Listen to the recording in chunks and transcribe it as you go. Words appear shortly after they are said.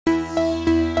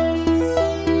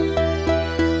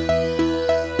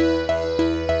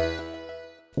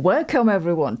Welcome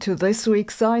everyone to this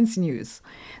week's Science News.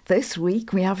 This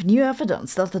week we have new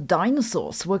evidence that the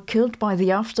dinosaurs were killed by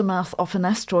the aftermath of an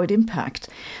asteroid impact.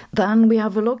 Then we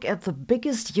have a look at the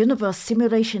biggest universe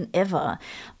simulation ever,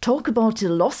 talk about the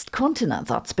lost continent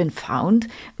that's been found,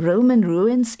 Roman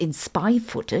ruins in spy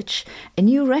footage, a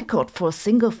new record for a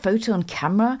single photon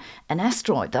camera, an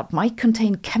asteroid that might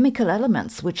contain chemical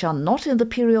elements which are not in the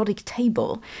periodic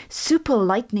table, super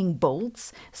lightning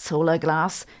bolts, solar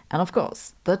glass, and of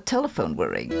course, the telephone will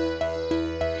ring.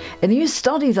 A new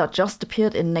study that just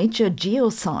appeared in Nature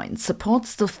Geoscience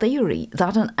supports the theory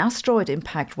that an asteroid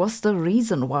impact was the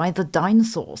reason why the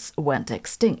dinosaurs went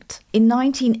extinct. In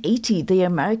 1980, the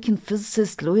American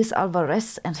physicist Luis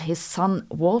Alvarez and his son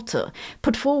Walter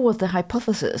put forward the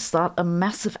hypothesis that a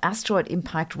massive asteroid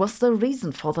impact was the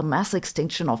reason for the mass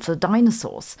extinction of the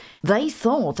dinosaurs. They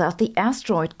thought that the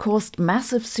asteroid caused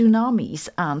massive tsunamis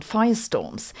and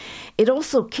firestorms. It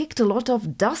also kicked a lot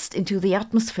of dust into the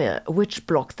atmosphere, which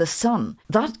blocked the sun.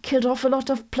 That killed off a lot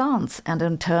of plants, and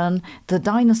in turn, the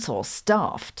dinosaurs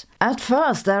starved. At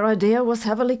first, their idea was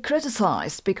heavily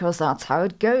criticized, because that's how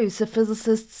it goes if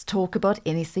physicists talk about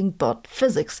anything but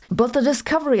physics. But the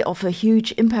discovery of a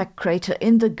huge impact crater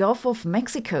in the Gulf of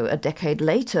Mexico a decade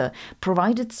later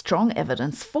provided strong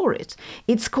evidence for it.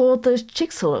 It's called the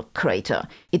Chicxulub crater.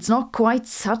 It's not quite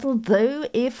settled, though,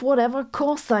 if whatever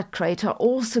caused that crater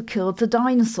also killed the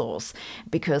dinosaurs,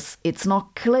 because it's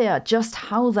not clear just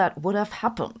how that would have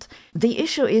happened. The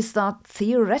issue is that,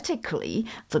 theoretically,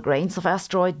 the grains of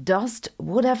asteroid dust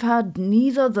would have had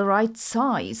neither the right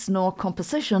size nor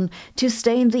composition to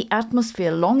stay in the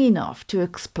atmosphere long enough to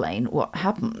explain what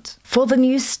happened. For the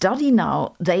new study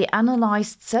now, they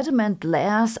analyzed sediment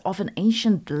layers of an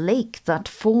ancient lake that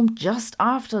formed just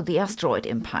after the asteroid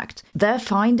impact. Their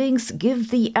findings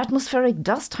give the atmospheric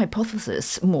dust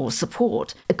hypothesis more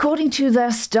support. According to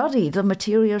their study, the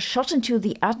material shot into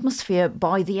the atmosphere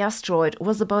by the asteroid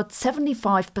was about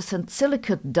 75%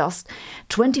 silicate dust,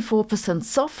 24%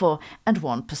 sulfur, and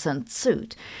 1%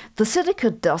 soot. The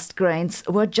silicate dust grains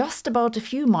were just about a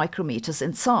few micrometers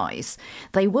in size.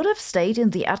 They would have stayed in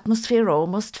the atmosphere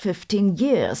almost 15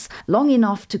 years, long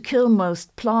enough to kill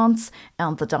most plants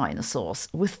and the dinosaurs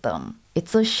with them.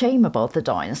 It's a shame about the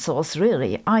dinosaurs,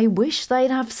 really. I wish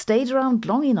they'd have stayed around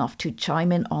long enough to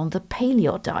chime in on the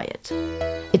paleo diet.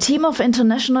 A team of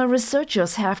international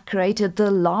researchers have created the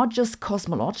largest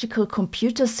cosmological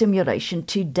computer simulation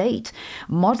to date,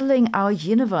 modeling our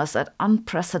universe at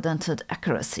unprecedented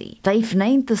accuracy. They've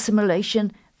named the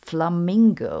simulation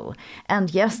Flamingo.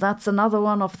 And yes, that's another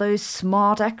one of those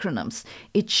smart acronyms.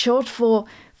 It's short for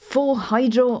Full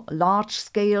Hydro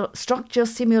Large-Scale Structure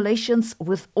Simulations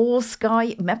with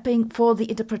All-Sky Mapping for the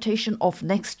Interpretation of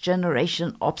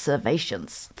Next-Generation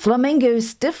Observations. Flamingo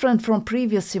is different from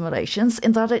previous simulations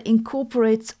in that it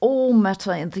incorporates all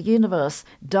matter in the universe,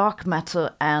 dark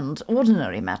matter and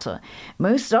ordinary matter.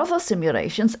 Most other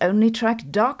simulations only track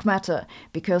dark matter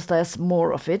because there's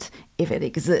more of it if it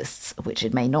exists, which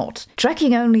it may not.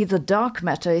 Tracking only the dark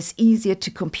matter is easier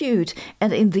to compute,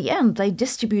 and in the end they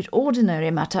distribute ordinary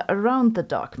matter around the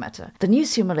dark matter. The new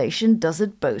simulation does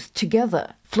it both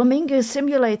together. Flamingo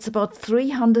simulates about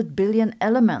 300 billion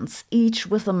elements, each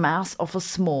with the mass of a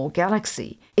small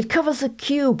galaxy. It covers a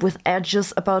cube with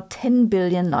edges about 10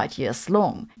 billion light-years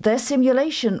long. Their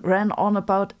simulation ran on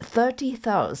about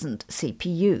 30,000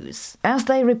 CPUs. As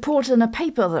they report in a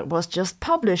paper that was just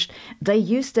published, they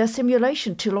used their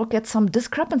simulation to look at some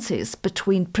discrepancies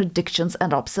between predictions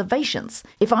and observations.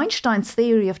 If Einstein's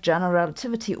theory of general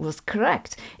relativity was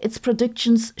correct, its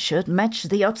predictions should match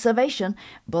the observation,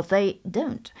 but they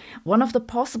don't. One of the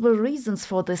possible reasons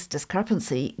for this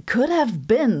discrepancy could have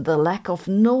been the lack of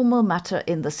normal matter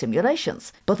in the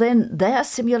simulations. But then their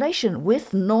simulation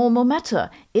with normal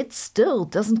matter, it still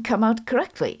doesn't come out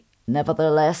correctly.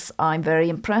 Nevertheless, I'm very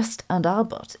impressed, and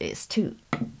Albert is too.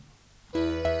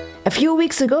 A few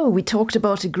weeks ago, we talked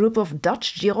about a group of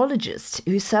Dutch geologists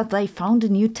who said they found a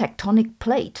new tectonic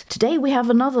plate. Today we have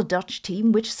another Dutch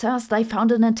team which says they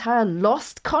found an entire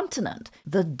lost continent.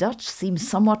 The Dutch seem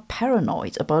somewhat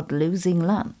paranoid about losing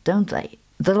land, don't they?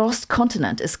 The lost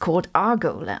continent is called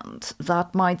Argoland.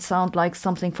 That might sound like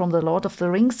something from the Lord of the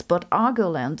Rings, but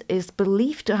Argoland is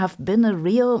believed to have been a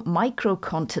real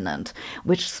microcontinent,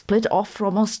 which split off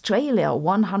from Australia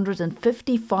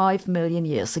 155 million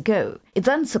years ago. It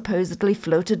then supposedly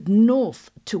floated north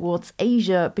towards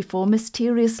Asia before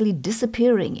mysteriously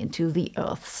disappearing into the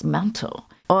Earth's mantle.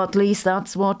 Or at least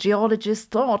that's what geologists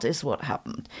thought is what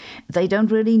happened. They don't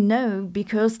really know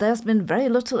because there's been very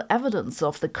little evidence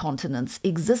of the continent's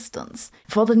existence.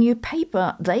 For the new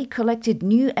paper, they collected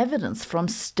new evidence from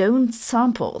stone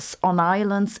samples on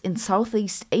islands in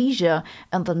Southeast Asia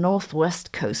and the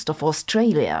northwest coast of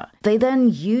Australia. They then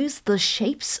used the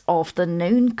shapes of the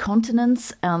known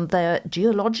continents and their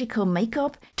geological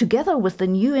makeup together with the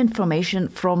new information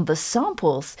from the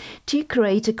samples to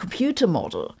create a computer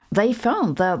model. They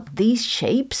found that these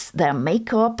shapes, their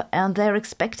makeup, and their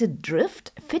expected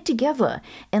drift fit together,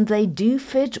 and they do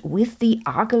fit with the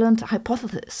Argoland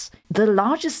hypothesis. The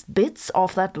largest bits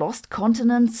of that lost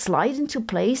continent slide into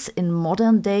place in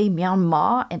modern-day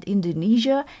Myanmar and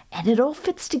Indonesia, and it all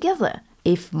fits together.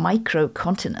 If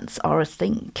microcontinents are a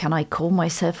thing, can I call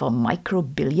myself a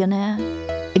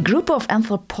micro-billionaire? A group of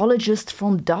anthropologists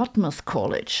from Dartmouth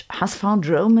College has found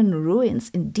Roman ruins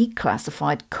in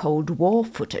declassified Cold War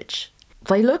footage.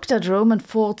 They looked at Roman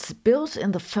forts built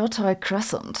in the Fertile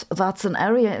Crescent, that's an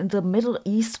area in the Middle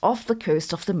East off the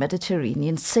coast of the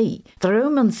Mediterranean Sea. The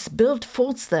Romans built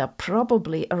forts there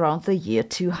probably around the year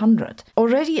 200.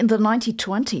 Already in the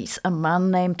 1920s, a man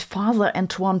named Father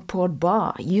Antoine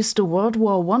Pourbar used a World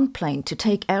War I plane to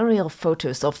take aerial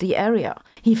photos of the area.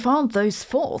 He found those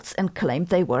forts and claimed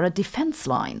they were a defense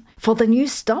line. For the new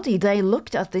study, they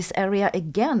looked at this area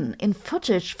again in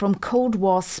footage from Cold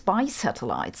War spy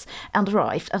satellites and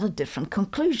arrived at a different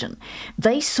conclusion.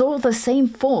 They saw the same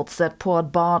forts that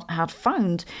Pourbar had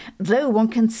found, though one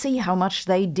can see how much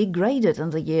they degraded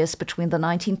in the years between the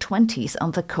 1920s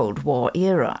and the Cold War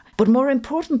era. But more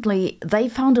importantly, they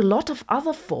found a lot of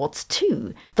other forts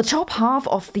too. The top half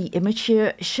of the image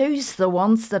here shows the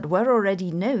ones that were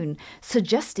already known,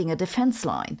 suggesting a defense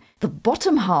line. The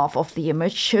bottom half of the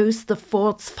image shows the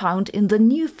forts found in the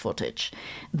new footage.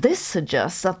 This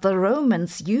suggests that the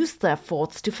Romans used their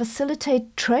forts to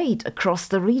facilitate trade across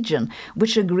the region,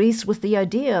 which agrees with the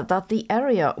idea that the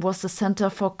area was the center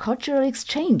for cultural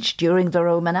exchange during the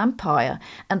Roman Empire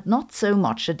and not so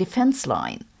much a defense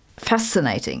line.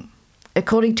 Fascinating.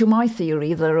 According to my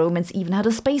theory, the Romans even had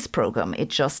a space program. It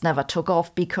just never took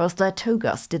off because their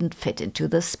togas didn't fit into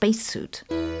the spacesuit.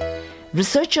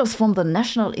 Researchers from the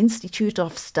National Institute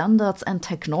of Standards and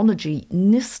Technology,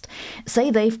 NIST,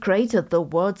 say they've created the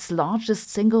world's largest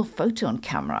single photon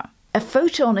camera. A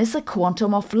photon is a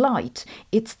quantum of light.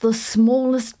 It's the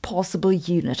smallest possible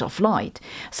unit of light.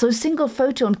 So single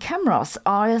photon cameras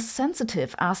are as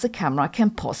sensitive as a camera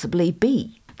can possibly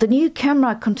be. The new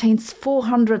camera contains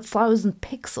 400,000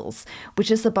 pixels, which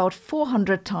is about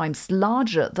 400 times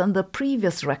larger than the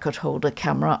previous record holder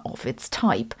camera of its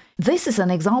type. This is an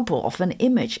example of an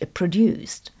image it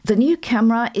produced. The new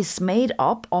camera is made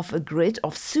up of a grid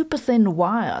of super thin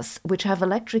wires which have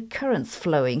electric currents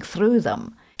flowing through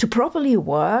them. To properly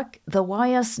work, the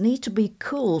wires need to be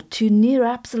cooled to near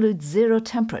absolute zero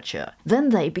temperature. Then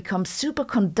they become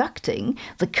superconducting,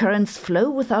 the currents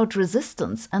flow without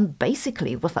resistance and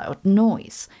basically without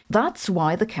noise. That's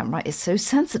why the camera is so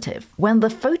sensitive. When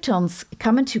the photons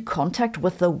come into contact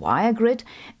with the wire grid,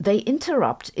 they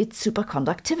interrupt its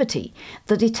superconductivity.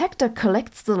 The detector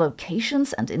collects the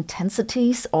locations and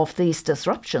intensities of these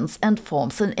disruptions and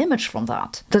forms an image from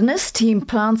that. The NIST team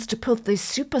plans to put this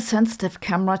super sensitive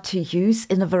camera to use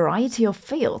in a variety of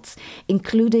fields,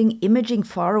 including imaging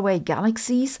faraway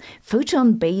galaxies,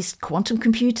 photon-based quantum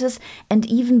computers, and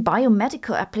even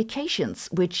biomedical applications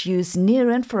which use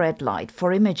near-infrared light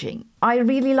for imaging. I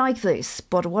really like this,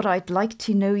 but what I'd like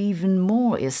to know even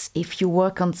more is if you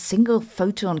work on single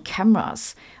photon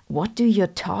cameras, what do your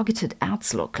targeted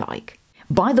ads look like?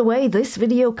 By the way, this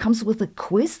video comes with a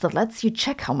quiz that lets you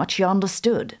check how much you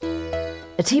understood.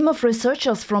 A team of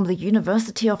researchers from the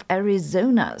University of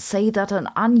Arizona say that an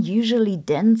unusually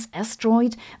dense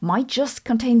asteroid might just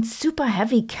contain super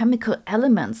heavy chemical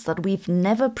elements that we've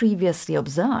never previously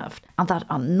observed and that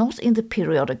are not in the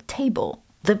periodic table.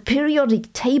 The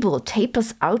periodic table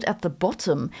tapers out at the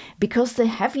bottom because the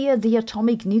heavier the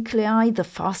atomic nuclei, the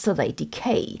faster they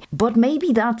decay. But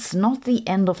maybe that's not the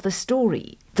end of the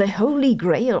story. The holy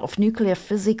grail of nuclear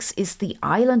physics is the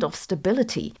island of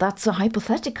stability. That's a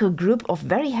hypothetical group of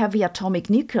very heavy atomic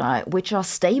nuclei which are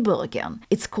stable again.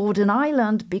 It's called an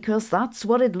island because that's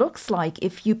what it looks like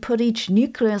if you put each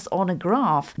nucleus on a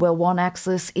graph where one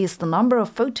axis is the number of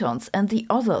photons and the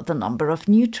other the number of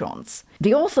neutrons.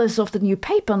 The authors of the new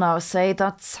paper now say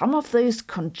that some of those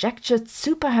conjectured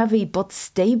super heavy but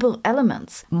stable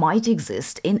elements might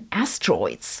exist in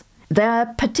asteroids.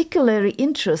 They're particularly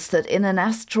interested in an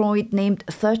asteroid named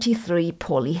 33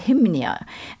 Polyhymnia.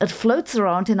 It floats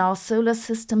around in our solar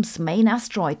system's main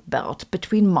asteroid belt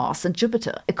between Mars and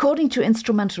Jupiter. According to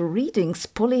instrumental readings,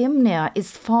 Polyhymnia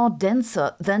is far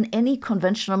denser than any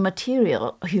conventional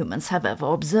material humans have ever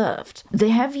observed. The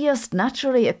heaviest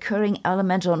naturally occurring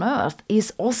element on Earth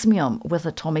is osmium with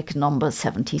atomic number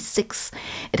 76.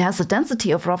 It has a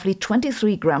density of roughly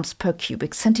 23 grams per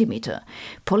cubic centimeter.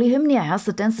 Polyhymnia has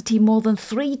a density more than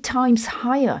 3 times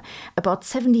higher, about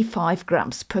 75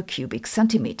 grams per cubic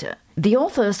centimeter. The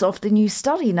authors of the new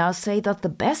study now say that the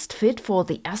best fit for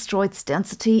the asteroid's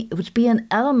density would be an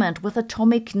element with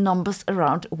atomic numbers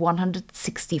around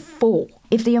 164.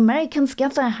 If the Americans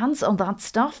get their hands on that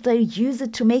stuff, they'll use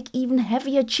it to make even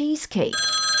heavier cheesecake.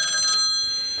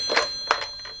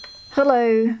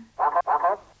 Hello.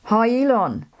 Hi,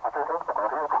 Elon.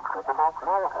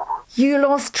 You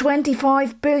lost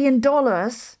 $25 billion?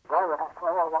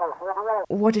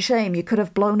 What a shame. You could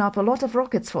have blown up a lot of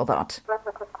rockets for that.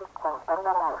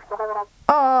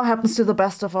 Ah, happens to the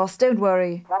best of us. Don't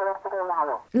worry.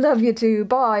 Love you too.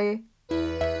 Bye.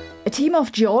 A team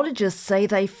of geologists say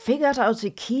they figured out a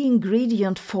key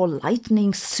ingredient for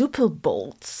lightning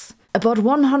superbolts. About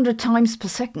 100 times per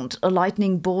second, a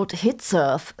lightning bolt hits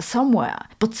Earth somewhere.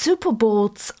 But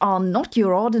superbolts are not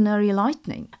your ordinary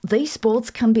lightning. These bolts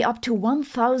can be up to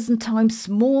 1,000 times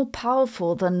more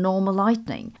powerful than normal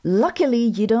lightning. Luckily,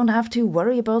 you don't have to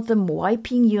worry about them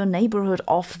wiping your neighborhood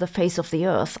off the face of the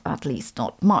Earth, at least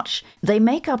not much. They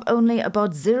make up only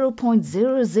about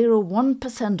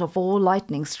 0.001% of all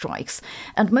lightning strikes,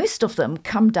 and most of them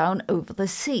come down over the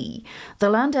sea. The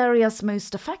land areas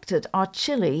most affected are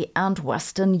Chile and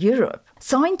Western Europe.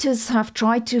 Scientists have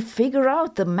tried to figure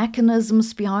out the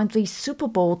mechanisms behind these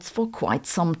superbolts for quite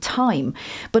some time,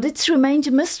 but it's remained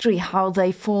a mystery how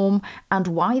they form and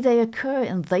why they occur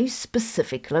in those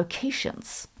specific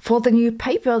locations. For the new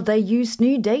paper, they used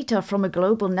new data from a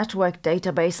global network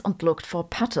database and looked for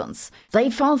patterns. They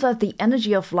found that the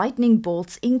energy of lightning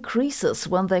bolts increases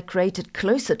when they're created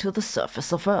closer to the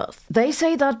surface of Earth. They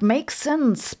say that makes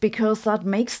sense because that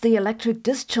makes the electric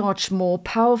discharge more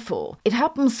powerful. It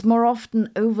happens more often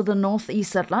over the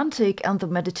Northeast Atlantic and the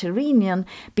Mediterranean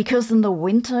because in the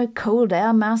winter cold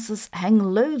air masses hang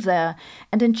low there,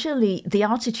 and in Chile the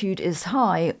altitude is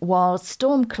high while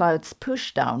storm clouds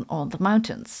push down on the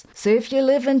mountains. So if you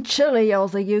live in Chile or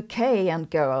the UK and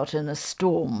go out in a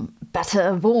storm, better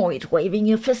avoid waving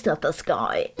your fist at the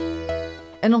sky.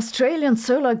 An Australian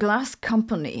solar glass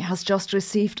company has just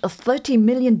received a $30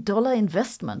 million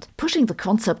investment, pushing the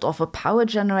concept of a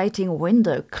power-generating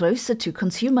window closer to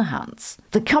consumer hands.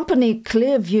 The company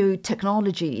Clearview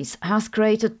Technologies has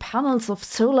created panels of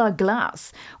solar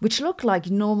glass, which look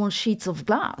like normal sheets of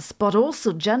glass, but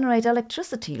also generate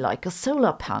electricity like a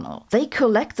solar panel. They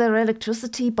collect their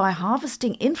electricity by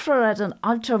harvesting infrared and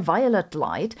ultraviolet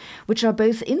light, which are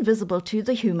both invisible to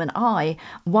the human eye,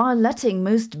 while letting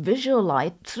most visual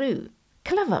light through.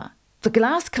 Clever. The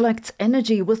glass collects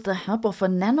energy with the help of a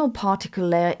nanoparticle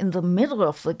layer in the middle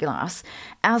of the glass,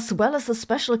 as well as a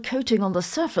special coating on the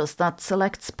surface that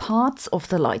selects parts of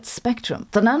the light spectrum.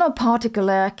 The nanoparticle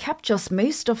layer captures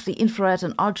most of the infrared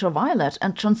and ultraviolet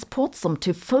and transports them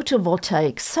to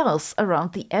photovoltaic cells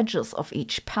around the edges of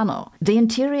each panel. The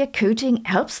interior coating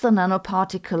helps the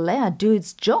nanoparticle layer do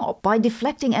its job by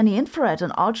deflecting any infrared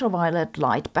and ultraviolet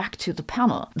light back to the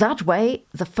panel. That way,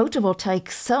 the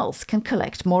photovoltaic cells can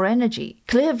collect more energy.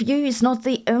 Clearview is not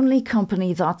the only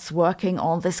company that's working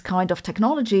on this kind of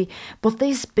technology, but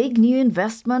this big new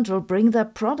investment will bring their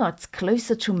products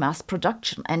closer to mass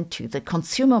production and to the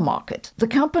consumer market. The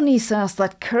company says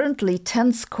that currently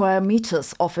 10 square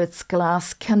meters of its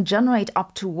glass can generate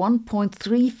up to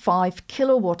 1.35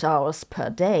 kilowatt hours per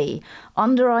day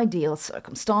under ideal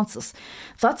circumstances.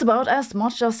 That's about as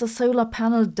much as a solar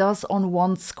panel does on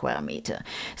 1 square meter.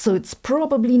 So it's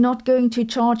probably not going to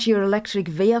charge your electric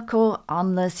vehicle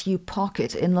unless you park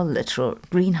it in a literal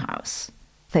greenhouse.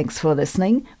 Thanks for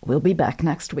listening. We'll be back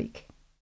next week.